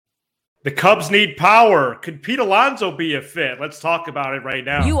The Cubs need power. Could Pete Alonso be a fit? Let's talk about it right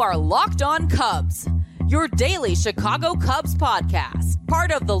now. You are Locked On Cubs, your daily Chicago Cubs podcast.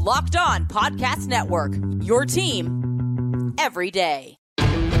 Part of the Locked On Podcast Network, your team every day.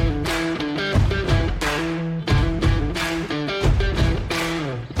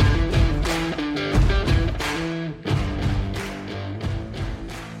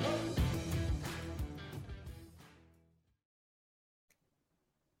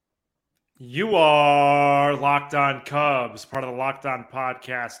 You are Locked On Cubs, part of the Locked On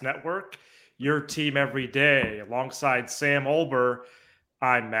Podcast Network, your team every day. Alongside Sam Olber,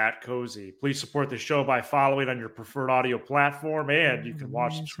 I'm Matt Cozy. Please support the show by following on your preferred audio platform, and you can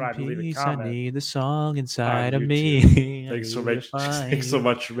watch, subscribe, and leave a comment. I need the song inside of me. Thanks so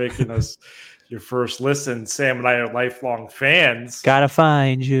much for making us your first listen. Sam and I are lifelong fans. Gotta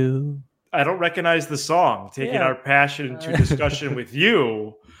find you. I don't recognize the song. Taking our passion into discussion with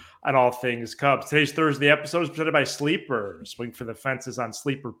you on all things Cubs. Today's Thursday episode is presented by Sleeper. Swing for the fences on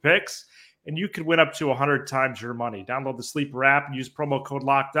Sleeper Picks, and you can win up to 100 times your money. Download the Sleeper app and use promo code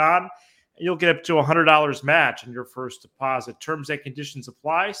Locked On, and you'll get up to $100 match on your first deposit. Terms and conditions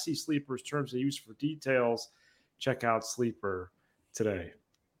apply. See Sleeper's terms of use for details. Check out Sleeper today.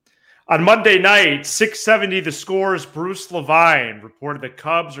 On Monday night, 6:70 the Score's Bruce Levine reported the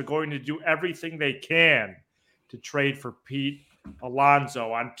Cubs are going to do everything they can to trade for Pete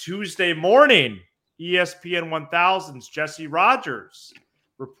Alonso. On Tuesday morning, ESPN 1000's Jesse Rogers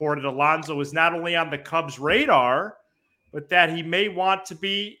reported Alonso is not only on the Cubs' radar, but that he may want to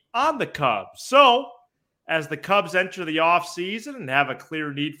be on the Cubs. So, as the Cubs enter the offseason and have a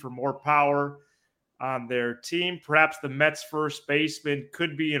clear need for more power on their team, perhaps the Mets' first baseman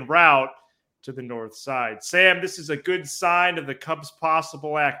could be en route to the north side. Sam, this is a good sign of the Cubs'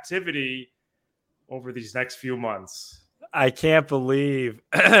 possible activity over these next few months. I can't believe,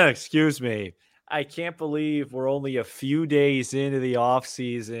 I can't believe we're only a few days into the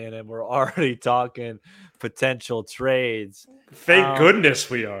offseason and we're already talking potential trades. Thank goodness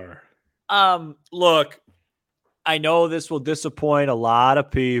we are. Look, I know this will disappoint a lot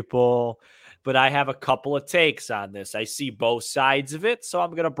of people, but I have a couple of takes on this. I see both sides of it, so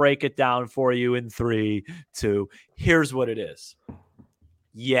I'm going to break it down for you in 3, 2. Here's what it is.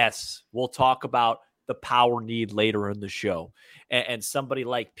 Yes, we'll talk about the power need later in the show. And somebody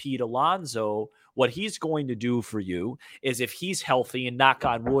like Pete Alonso, what he's going to do for you is if he's healthy, and knock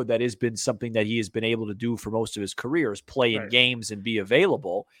on wood, that has been something that he has been able to do for most of his career, is play in games and be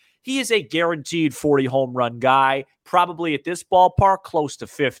available. He is a guaranteed 40 home run guy, probably at this ballpark close to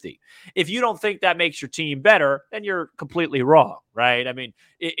 50. If you don't think that makes your team better, then you're completely wrong, right? I mean,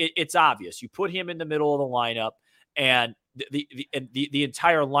 it's obvious. You put him in the middle of the lineup, and the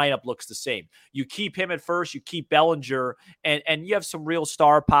entire lineup looks the same. You keep him at first, you keep Bellinger, and you have some real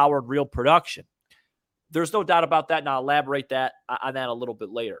star power and real production. There's no doubt about that, and I'll elaborate on that a little bit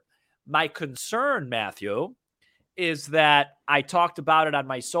later. My concern, Matthew, is that I talked about it on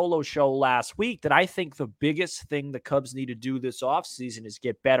my solo show last week, that I think the biggest thing the Cubs need to do this offseason is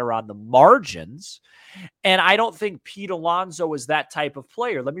get better on the margins. And I don't think Pete Alonso is that type of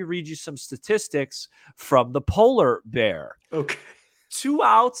player. Let me read you some statistics from the Polar Bear. Okay. 2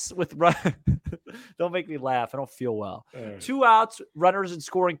 outs with run. Don't make me laugh. I don't feel well. Right. 2 outs, runners in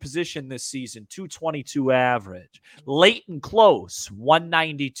scoring position this season, 222 average. Late and close,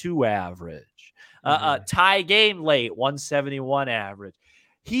 192 average. Tie game late, 171 average.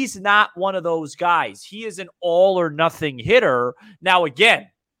 He's not one of those guys. He is an all or nothing hitter. Now, again,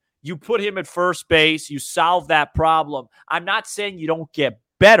 you put him at first base, you solve that problem. I'm not saying you don't get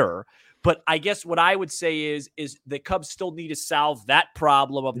better, but I guess what I would say is the Cubs still need to solve that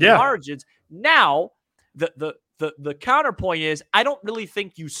problem of the margins. Now, the counterpoint is I don't really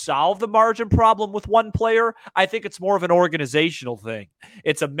think you solve the margin problem with one player. I think it's more of an organizational thing.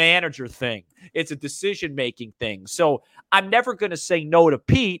 It's a manager thing. It's a decision-making thing. So I'm never going to say no to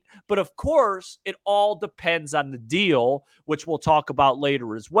Pete, but of course, it all depends on the deal, which we'll talk about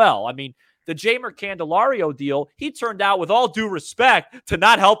later as well. I mean, the Jeimer Candelario deal, he turned out, with all due respect, to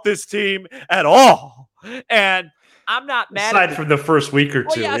not help this team at all. And I'm not mad. Aside from the first week or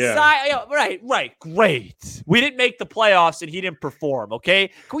two. Right. Great. We didn't make the playoffs and he didn't perform,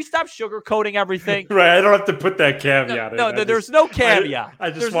 okay? Can we stop sugarcoating everything? Right. I don't have to put that caveat in. No, there's no caveat. I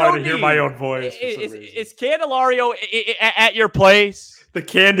just wanted to hear my own voice. Is Candelario at your place? The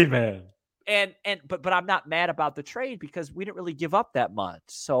Candyman. But I'm not mad about the trade because we didn't really give up that much.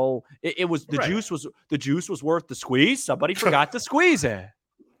 So it was the juice was worth the squeeze. Somebody forgot to squeeze it.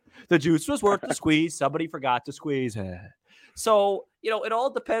 The juice was worth the squeeze. Somebody forgot to squeeze it. So, it all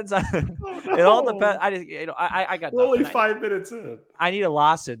depends on it all depends. I got only 5 minutes in. I need a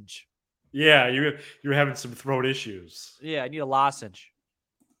lozenge. Yeah, you're having some throat issues. Yeah, I need a lozenge.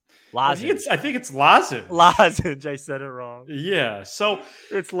 I think it's lozenge. Lozenge. I said it wrong. Yeah, so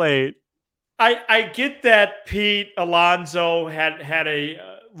it's late. I get that Pete Alonso had a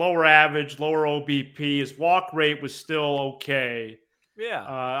lower average, lower OBP. His walk rate was still okay. Yeah.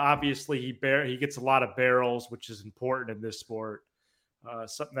 Obviously, he gets a lot of barrels, which is important in this sport.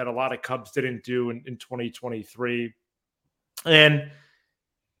 Something that a lot of Cubs didn't do in 2023. And,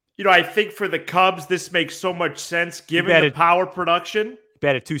 I think for the Cubs, this makes so much sense given the power production.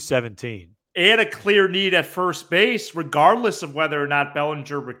 Bet at 217. And a clear need at first base, regardless of whether or not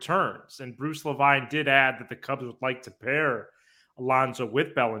Bellinger returns. And Bruce Levine did add that the Cubs would like to pair Alonso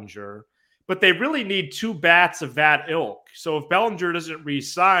with Bellinger. But they really need two bats of that ilk. So if Bellinger doesn't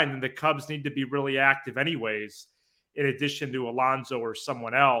re-sign, then the Cubs need to be really active anyways, in addition to Alonso or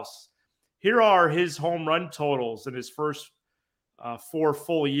someone else. Here are his home run totals in his first 4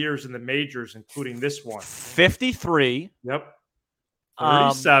 full years in the majors, including this one. 53. Yep.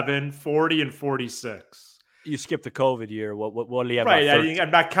 37, 40, and 46. You skipped the COVID year. What do you have? Right. I'm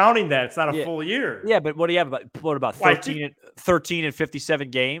not counting that. It's not a full year. Yeah, but what do you have about 13 and 57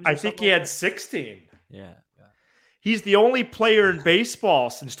 games? I think he had 16. Yeah. He's the only player in baseball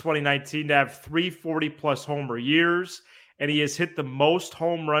since 2019 to have 340-plus homer years, and he has hit the most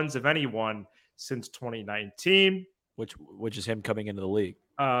home runs of anyone since 2019. Which is him coming into the league.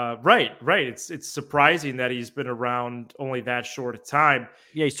 Right. It's surprising that he's been around only that short a time.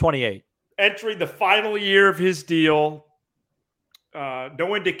 Yeah, he's 28. Entering the final year of his deal.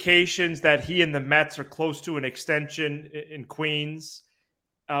 No indications that he and the Mets are close to an extension in Queens,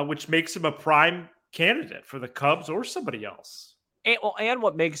 which makes him a prime candidate for the Cubs or somebody else. And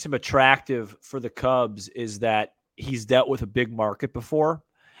what makes him attractive for the Cubs is that he's dealt with a big market before.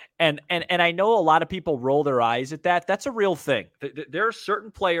 And I know a lot of people roll their eyes at that. That's a real thing. There are certain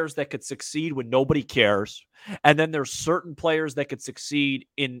players that could succeed when nobody cares. And then there's certain players that could succeed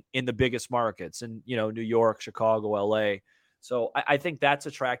in the biggest markets in, New York, Chicago, LA. So I think that's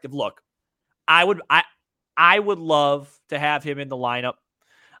attractive. Look, I would love to have him in the lineup.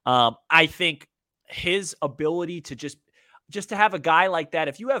 I think his ability to just to have a guy like that,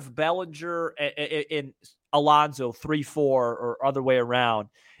 if you have Bellinger and Alonso 3-4 or other way around,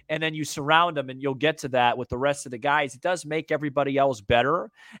 and then you surround them, and you'll get to that with the rest of the guys. It does make everybody else better.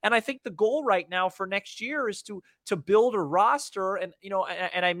 And I think the goal right now for next year is to build a roster. And,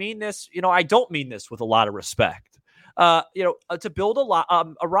 and I mean this, I don't mean this with a lot of respect, to build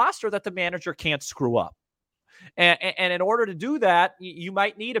a roster that the manager can't screw up. And in order to do that, you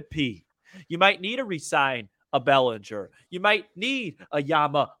might need a P. You might need to resign a Bellinger. You might need a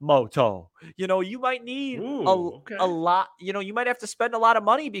Yamamoto. You might need a lot. You might have to spend a lot of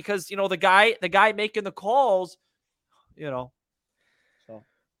money because the guy making the calls. So.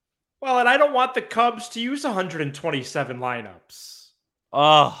 Well, and I don't want the Cubs to use 127 lineups.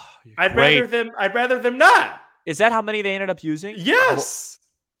 Oh, I'd rather them not. Is that how many they ended up using? Yes,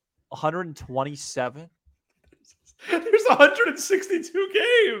 127. There's 162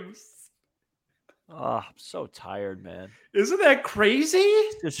 games. Oh, I'm so tired, man. Isn't that crazy?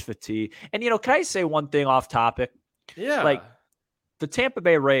 It's just fatigue. And, can I say one thing off topic? Yeah. Like, the Tampa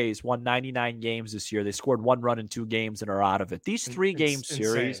Bay Rays won 99 games this year. They scored 1 run in 2 games and are out of it. These 3-game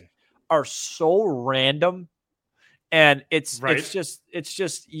series are so random. And it's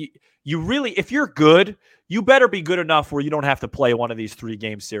just you really, if you're good, you better be good enough where you don't have to play one of these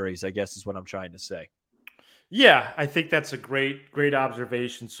 3-game series, I guess is what I'm trying to say. Yeah, I think that's a great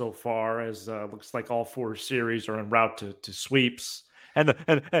observation so far. As looks like all 4 series are en route to sweeps. And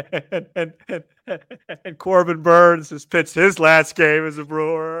Corbin Burns has pitched his last game as a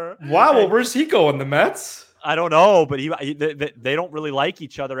Brewer. Wow, well, where's he going? The Mets? I don't know, but they don't really like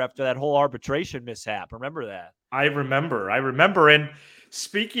each other after that whole arbitration mishap. Remember that? I remember. And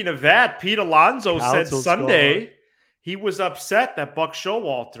speaking of that, Pete Alonso said Sunday he was upset that Buck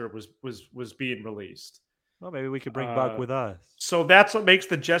Showalter was being released. Well, maybe we could bring Buck with us. So that's what makes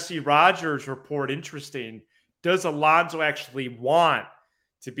the Jesse Rogers report interesting. Does Alonso actually want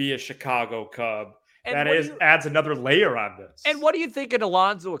to be a Chicago Cub? And adds another layer on this. And what do you think an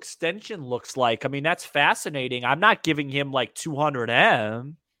Alonso extension looks like? I mean, that's fascinating. I'm not giving him like 200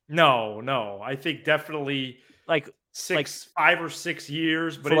 M. No. I think definitely like 5 or 6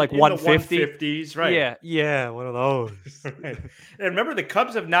 years, but for like 150? 150s, right? Yeah, one of those. Right. And remember, the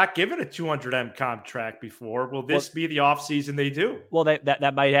Cubs have not given a 200 M contract before. Will this be the offseason they do? Well,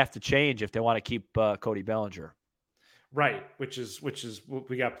 that might have to change if they want to keep Cody Bellinger. Right, which is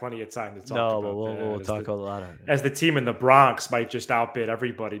we got plenty of time to talk about. No, we'll talk a lot of it. As the team in the Bronx might just outbid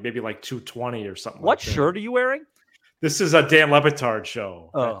everybody, maybe like 220 or something. What shirt are you wearing? This is a Dan Levitard show.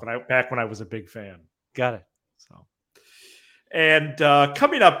 Oh. Back when I was a big fan. Got it. So, and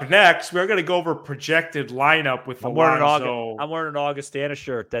coming up next, we're going to go over projected lineup with Alonso. I'm wearing an Augustana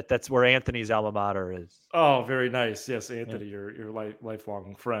shirt. That's where Anthony's alma mater is. Oh, very nice. Yes, Anthony, your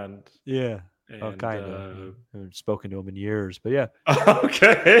lifelong friend. Yeah. And, kind of. I haven't spoken to him in years, but yeah.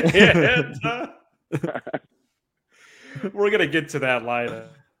 Okay. And, we're going to get to that lineup.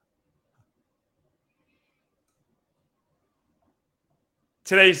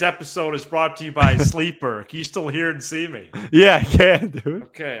 Today's episode is brought to you by Sleeper. Can you still hear and see me? Yeah, I can, dude.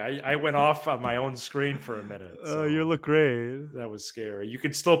 Okay, I went off on my own screen for a minute. So you look great. That was scary. You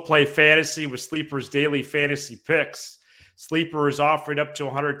can still play fantasy with Sleeper's daily fantasy picks. Sleeper is offering up to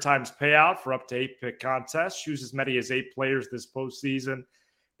 100 times payout for up to 8-pick contests. Choose as many as 8 players this postseason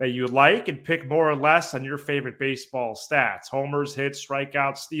that you like and pick more or less on your favorite baseball stats: homers, hits,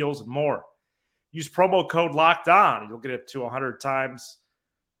 strikeouts, steals, and more. Use promo code Locked On. You'll get it to 100 times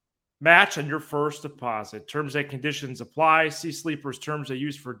match on your first deposit. Terms and conditions apply. See Sleeper's terms of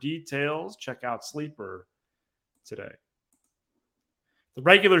use for details. Check out Sleeper today. The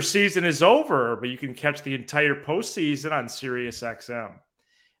regular season is over, but you can catch the entire postseason on SiriusXM.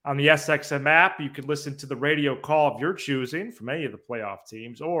 On the SXM app, you can listen to the radio call of your choosing from any of the playoff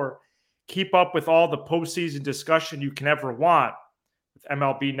teams, or keep up with all the postseason discussion you can ever want with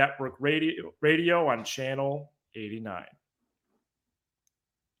MLB Network Radio on Channel 89.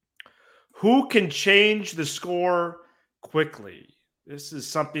 Who can change the score quickly? This is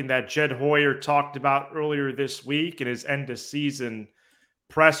something that Jed Hoyer talked about earlier this week in his end-of-season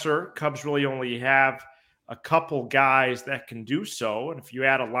presser. Cubs really only have a couple guys that can do so. And if you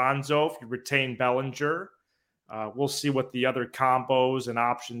add Alonso, if you retain Bellinger, we'll see what the other combos and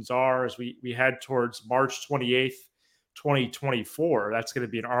options are as we head towards March 28th, 2024. That's going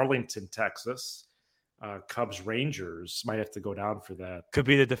to be in Arlington, Texas. Cubs Rangers might have to go down for that. Could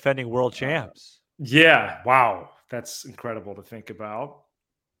be the defending world champs. Yeah. Wow. That's incredible to think about.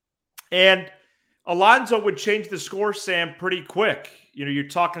 And Alonso would change the score, Sam, pretty quick. You know, you're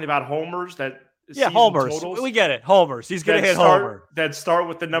talking about homers homers. Totals we get it. Homers. He's going to hit homer. That start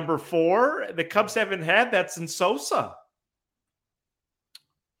with the number 4. The Cubs haven't had that since Sosa.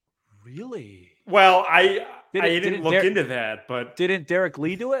 Really? Well, I didn't look into that, but didn't Derek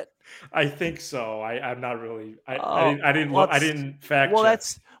Lee do it? I think so. I'm not really. I didn't fact check.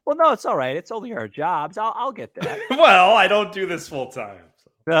 No, it's all right. It's only our jobs. I'll get that. Well, I don't do this full time.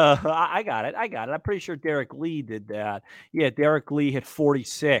 So. I got it. I'm pretty sure Derek Lee did that. Yeah, Derek Lee hit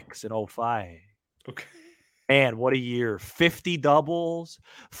 46 in 05. Okay. Man, what a year. 50 doubles,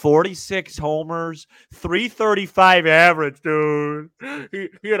 46 homers, 335 average, dude.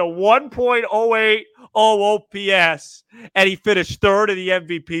 He had a 1.08 OPS, and he finished third in the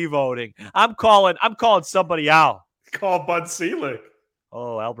MVP voting. I'm calling somebody out. Call Bud Selig.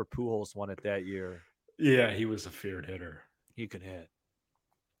 Oh, Albert Pujols won it that year. Yeah, he was a feared hitter. He could hit.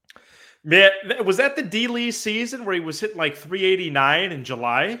 Man, was that the D. Lee season where he was hitting like 389 in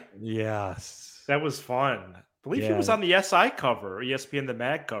July? Yes. That was fun. I believe he was on the SI cover, or ESPN The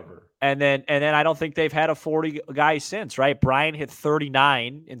Mag cover. And then I don't think they've had a 40 guy since, right? Brian hit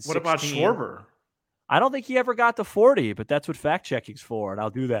 39 in 16. What about Schwarber? I don't think he ever got to 40, but that's what fact checking's for, and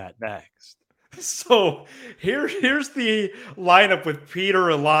I'll do that next. So here's the lineup with Peter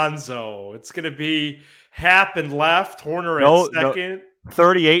Alonso. It's going to be Happ in left, Horner at second.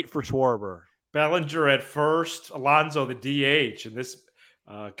 38 for Schwarber. Bellinger at first, Alonso the DH in this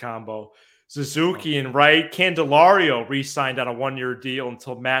combo. Suzuki in right, Candelario re-signed on a 1-year deal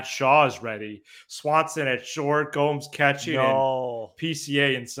until Matt Shaw is ready. Swanson at short, Gomes catching, and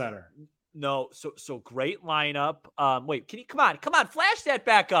PCA in center. No, so great lineup. Wait, can you come on, flash that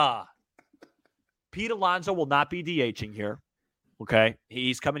back up. Pete Alonso will not be DHing here. Okay,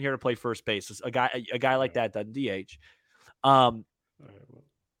 he's coming here to play first base. A guy like that doesn't DH.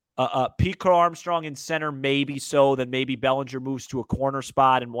 Pete Armstrong in center, maybe so. Then maybe Bellinger moves to a corner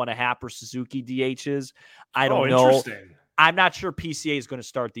spot and one of Happ or Suzuki DHs. I don't know. I'm not sure PCA is going to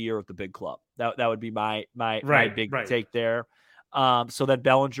start the year with the big club. That would be my big take there. So then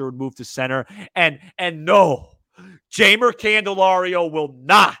Bellinger would move to center. And no, Jeimer Candelario will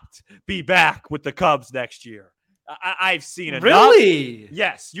not be back with the Cubs next year. I've seen it. Really?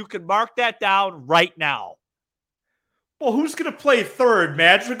 Yes, you can mark that down right now. Well, who's going to play third?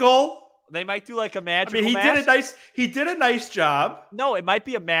 Madrigal? They might do like a magical. He did a nice job. No, it might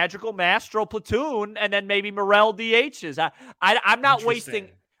be a magical Mastro platoon, and then maybe Morel DHs. I'm not wasting.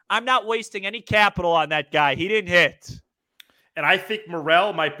 I'm not wasting any capital on that guy. He didn't hit. And I think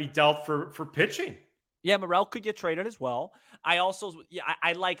Morel might be dealt for pitching. Yeah, Morel could get traded as well. I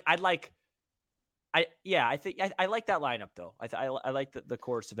like I think I like that lineup though. I like the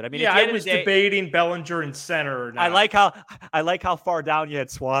course of it. I mean, I was debating Bellinger and center. Or not. I like how far down you had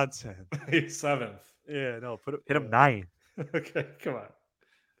Swanson. He's 7th. Yeah, no, hit him 9th. Okay, come on.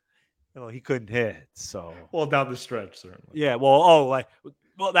 Well, he couldn't hit, so down the stretch certainly. Yeah, well,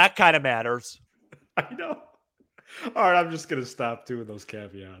 that kind of matters. I know. All right, I'm just gonna stop doing those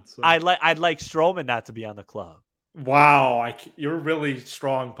caveats. So. I'd like Stroman not to be on the club. Wow, you're really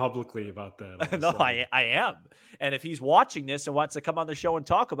strong publicly about that. No, I am. And if he's watching this and wants to come on the show and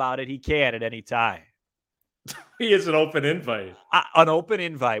talk about it, he can at any time. He is an open invite. An open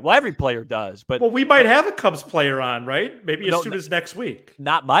invite. Well, every player does, but we might have a Cubs player on, right? Maybe as soon as next week.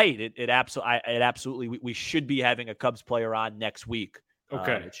 Not might. It absolutely. We should be having a Cubs player on next week.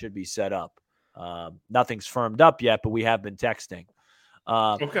 Okay, it should be set up. Nothing's firmed up yet, but we have been texting.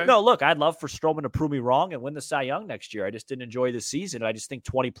 Okay. No, look, I'd love for Stroman to prove me wrong and win the Cy Young next year. I just didn't enjoy the season. I just think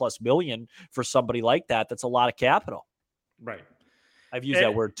 20+ million for somebody like that's a lot of capital. Right. I've used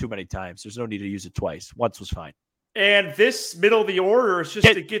that word too many times. There's no need to use it twice. Once was fine. And this middle of the order is just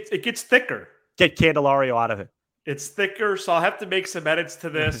it gets thicker. Get Candelario out of it. It's thicker, so I'll have to make some edits to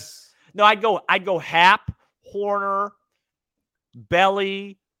this. No, I'd go Hap, Horner,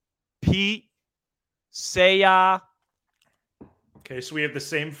 Belly, Pete, Seiya. Okay, so we have the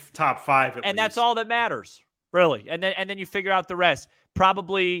same top 5 and that's all that matters, really. And then you figure out the rest.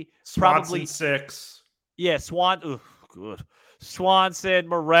 Probably 6. Yeah, good. Swanson,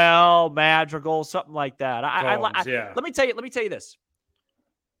 Morel, Madrigal, something like that. Let me tell you this.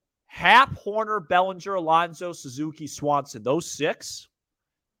 Hap, Horner, Bellinger, Alonso, Suzuki, Swanson. Those 6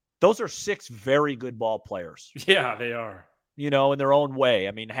 are 6 very good ball players. Yeah, they are. In their own way.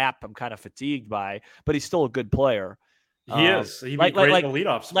 I mean, Hap, I'm kind of fatigued by, but he's still a good player. He is. He'd be great in the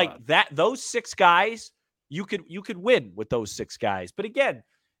leadoff spot. Like that, those 6 guys, you could win with those 6 guys. But again,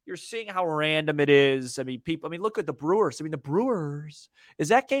 you're seeing how random it is. I mean, look at the Brewers. I mean, the Brewers. Is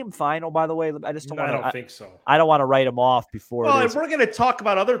that game final, by the way? I don't think so. I don't want to write them off before. Well, and we're going to talk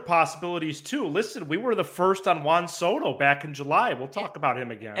about other possibilities too. Listen, we were the first on Juan Soto back in July. We'll talk about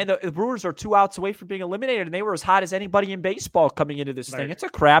him again. And the Brewers are 2 outs away from being eliminated, and they were as hot as anybody in baseball coming into this thing. It's a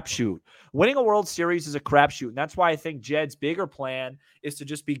crapshoot. Winning a World Series is a crapshoot, and that's why I think Jed's bigger plan is to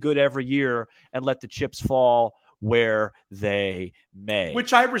just be good every year and let the chips fall where they may.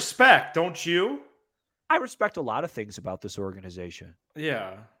 Which I respect, don't you? I respect a lot of things about this organization.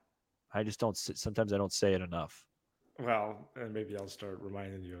 Yeah. I just don't. Sometimes I don't say it enough. Well, and maybe I'll start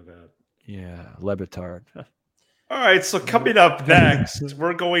reminding you of that. Yeah, Le Batard. All right, so coming up next,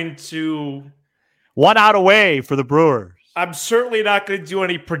 we're going to 1 out away for the Brewers. I'm certainly not going to do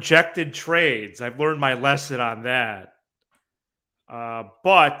any projected trades. I've learned my lesson on that.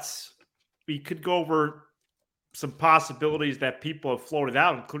 But we could go over some possibilities that people have floated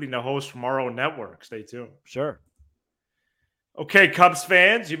out, including the host from our own network. Stay tuned. Sure. Okay, Cubs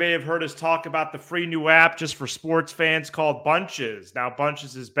fans, you may have heard us talk about the free new app just for sports fans called Bunches. Now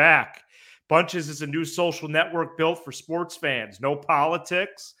Bunches is back. Bunches is a new social network built for sports fans. No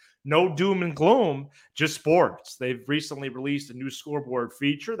politics, no doom and gloom, just sports. They've recently released a new scoreboard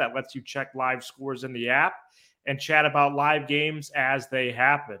feature that lets you check live scores in the app and chat about live games as they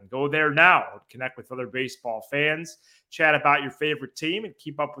happen. Go there now. Connect with other baseball fans, chat about your favorite team, and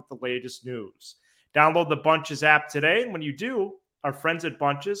keep up with the latest news. Download the Bunches app today, and when you do, our friends at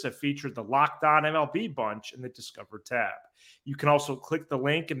Bunches have featured the Locked On MLB Bunch in the Discover tab. You can also click the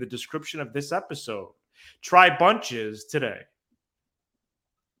link in the description of this episode. Try Bunches today.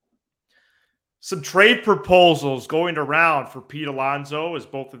 Some trade proposals going around for Pete Alonso as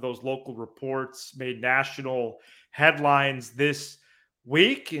both of those local reports made national headlines this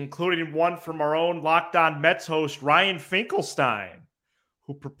week, including one from our own Locked On Mets host Ryan Finkelstein,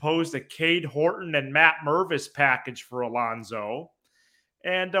 who proposed a Cade Horton and Matt Mervis package for Alonso.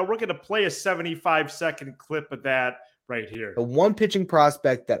 And we're going to play a 75-second clip of that right here. The one pitching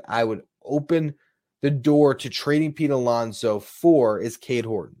prospect that I would open the door to trading Pete Alonso for is Cade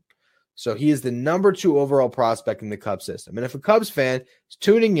Horton. So he is the number 2 overall prospect in the Cubs system. And if a Cubs fan is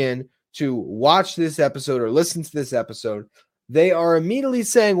tuning in to watch this episode or listen to this episode, they are immediately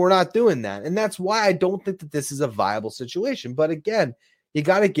saying we're not doing that. And that's why I don't think that this is a viable situation. But again, you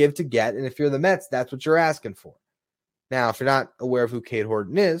got to give to get. And if you're the Mets, that's what you're asking for. Now, if you're not aware of who Cade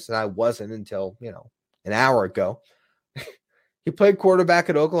Horton is, and I wasn't until, an hour ago, he played quarterback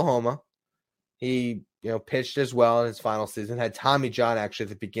at Oklahoma. He pitched as well in his final season, had Tommy John actually at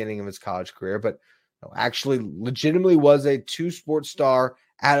the beginning of his college career, but actually legitimately was a 2-sport star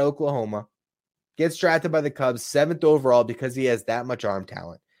at Oklahoma. Gets drafted by the Cubs 7th overall because he has that much arm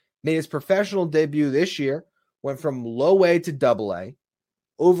talent. Made his professional debut this year, went from low A to double A.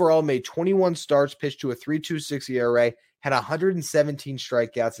 overall made 21 starts, pitched to a 3.26 ERA, had 117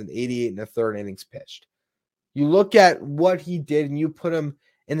 strikeouts and 88 in the third innings pitched. You look at what he did and you put him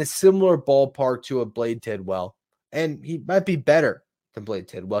in a similar ballpark to a Blade Tidwell, and he might be better than Blade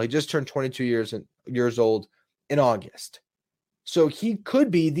Tidwell. He just turned 22 years old in August. So he could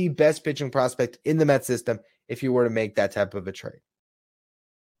be the best pitching prospect in the Mets system if you were to make that type of a trade.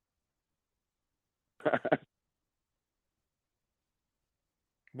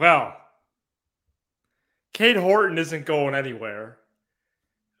 Well, Cade Horton isn't going anywhere.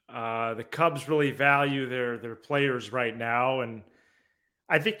 The Cubs really value their players right now, and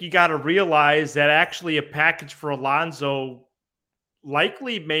I think you got to realize that actually a package for Alonso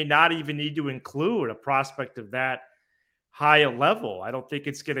likely may not even need to include a prospect of that high a level. I don't think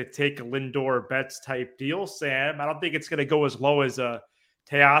it's going to take a Lindor Betts type deal, Sam. I don't think it's going to go as low as a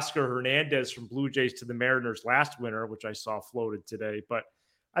Teoscar Hernandez from Blue Jays to the Mariners last winter, which I saw floated today. But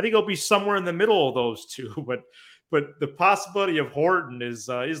I think it'll be somewhere in the middle of those two. But the possibility of Horton is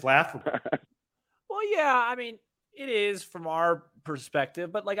laughable. Well, yeah, I mean, it is from our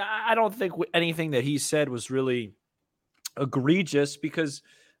perspective, but like I don't think anything that he said was really egregious, because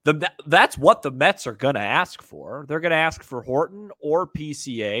that's what the Mets are going to ask for. They're going to ask for Horton or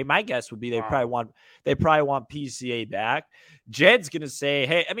PCA. My guess would be they probably want PCA back. Jed's going to say,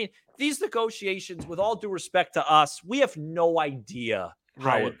 hey, I mean, these negotiations, with all due respect to us, we have no idea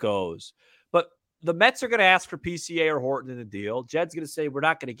how it goes. But the Mets are going to ask for PCA or Horton in the deal. Jed's going to say, we're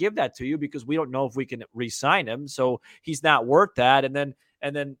not going to give that to you because we don't know if we can re-sign him. So he's not worth that. And then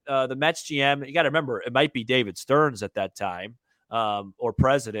the Mets GM, you got to remember, it might be David Stearns at that time, or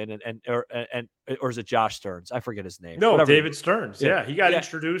president, or is it Josh Stearns? I forget his name. No, Whatever. David Stearns. Yeah, he got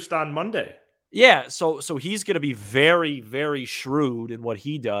introduced on Monday. Yeah, so he's going to be very, very shrewd in what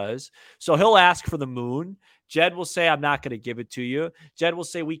he does. So he'll ask for the moon. Jed will say, I'm not going to give it to you. Jed will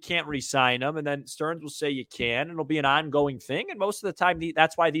say, we can't re-sign him. And then Stearns will say, you can. And it'll be an ongoing thing. And most of the time,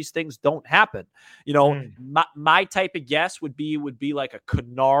 that's why these things don't happen. You know, my type of guess would be like a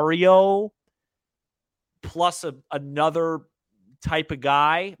Canario plus another type of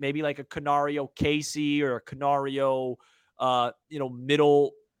guy, maybe like a Canario Casey or a Canario,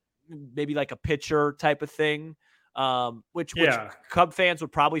 middle, maybe like a pitcher type of thing. Which Cub fans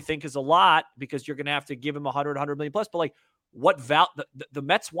would probably think is a lot, because you're going to have to give him 100 million plus. But like, what the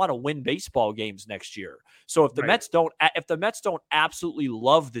Mets want to win baseball games next year. So if the Mets don't absolutely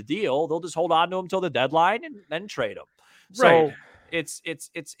love the deal, they'll just hold on to him till the deadline and then trade him. So it's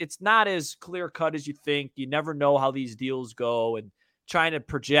not as clear cut as you think. You never know how these deals go, and trying to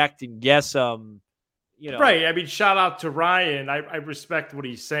project and guess Right. I mean, shout out to Ryan. I respect what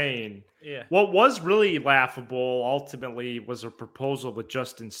he's saying. Yeah. What was really laughable ultimately was a proposal with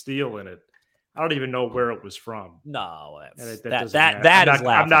Justin Steele in it. I don't even know where it was from. No, that is laughable.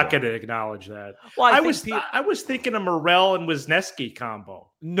 I'm not going to acknowledge that. Well, I was thinking a Morel and Wisniewski combo.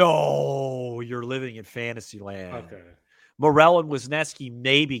 No, you're living in fantasy land. Okay. Morel and Wisniewski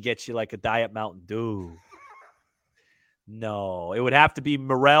maybe get you like a Diet Mountain Dew. No, it would have to be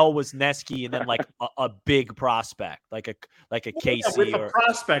Morel, Wisniewski, and then like a big prospect, like a Casey with or a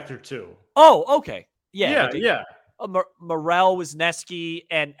prospect or two. Oh, okay, yeah. Morel, Wisniewski,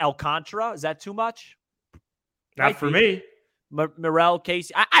 and Alcantara. Is that too much? Not for me. Morel,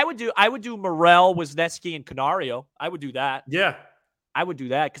 Casey. I would do Morel, Wisniewski, and Canario. I would do that. Yeah, I would do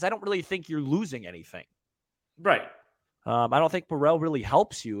that because I don't really think you're losing anything. Right. I don't think Morel really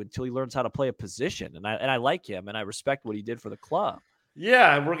helps you until he learns how to play a position. And I like him, and I respect what he did for the club.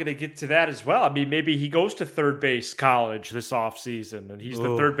 Yeah, and we're going to get to that as well. I mean, maybe he goes to third base college this offseason, and he's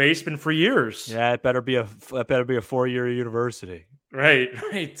the third baseman for years. Yeah, it better be a 4-year university. Right.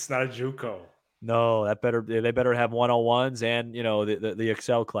 It's not a JUCO. No, they better have 101s and the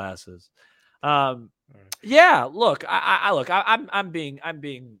Excel classes. Yeah, look, I'm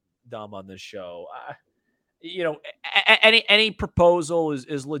being dumb on this show. Any proposal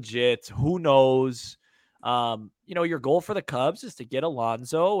is legit. Who knows? Your goal for the Cubs is to get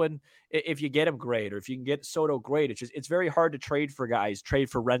Alonso, and if you get him, great. Or if you can get Soto, great. It's very hard to trade for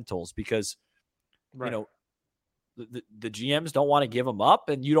rentals because, the GMs don't want to give them up,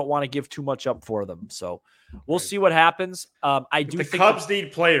 and you don't want to give too much up for them. So we'll see what happens. I do think the Cubs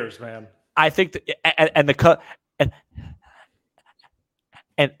need players, man. I think the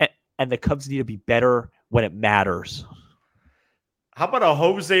Cubs need to be better when it matters. How about a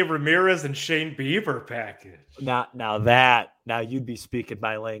Jose Ramirez and Shane Bieber package? Now you'd be speaking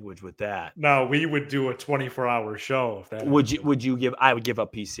my language with that. No, we would do a 24-hour show if that. Would you give? I would give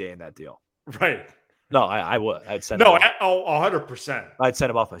up PCA in that deal. Right. No, I would. I'd send. 100%. I'd send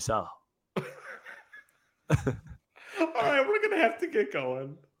him off myself. All right, we're gonna have to get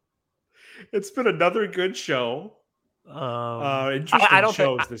going. It's been another good show. Interesting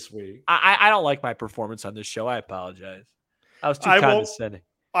shows this week. I don't like my performance on this show. I apologize. I was too condescending.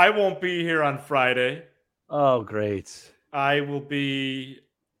 I won't be here on Friday. Oh, great. I will be.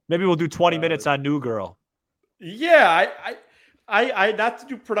 Maybe we'll do 20 minutes on New Girl. Yeah, I not to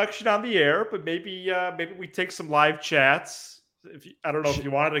do production on the air, but maybe we take some live chats. I don't know if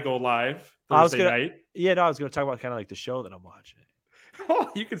you wanted to go live Thursday night. Yeah, no, I was going to talk about kind of like the show that I'm watching.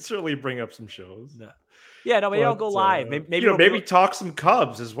 Oh, you can certainly bring up some shows. No. Yeah, no, maybe I'll go live. Maybe talk some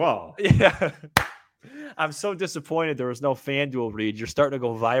Cubs as well. Yeah. I'm so disappointed there was no FanDuel read. You're starting to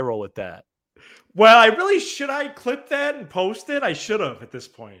go viral with that. Well, should I clip that and post it? I should have at this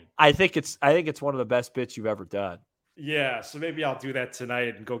point. I think it's one of the best bits you've ever done. Yeah, so maybe I'll do that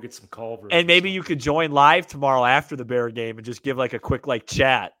tonight and go get some Culver. And maybe you could join live tomorrow after the Bear game and just give like a quick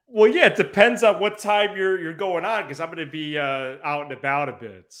chat. Well, yeah, it depends on what time you're going on because I'm going to be out and about a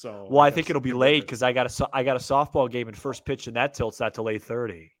bit. So, well, I think it'll be late because I got a softball game and first pitch and that tilts not till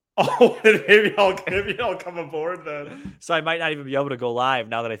 8:30. Oh, maybe I'll come aboard then. So I might not even be able to go live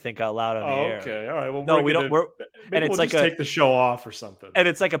now that I think out loud on the air. Okay, all right. Well, no, we don't. And it's like take the show off or something. And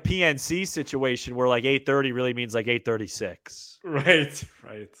it's like a PNC situation where like 8:30 really means like 8:36. Right.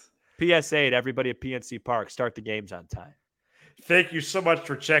 PSA to everybody at PNC Park: start the games on time. Thank you so much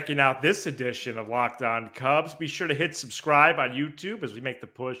for checking out this edition of Locked On Cubs. Be sure to hit subscribe on YouTube as we make the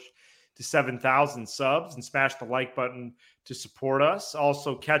push to 7,000 subs and smash the like button to support us.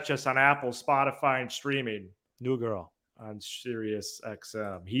 Also, catch us on Apple, Spotify, and streaming. New Girl on Sirius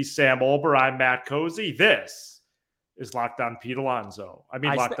XM. He's Sam Olber. I'm Matt Cozy. This is Locked On Pete Alonso.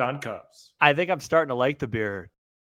 Locked On Cubs. I think I'm starting to like the beard.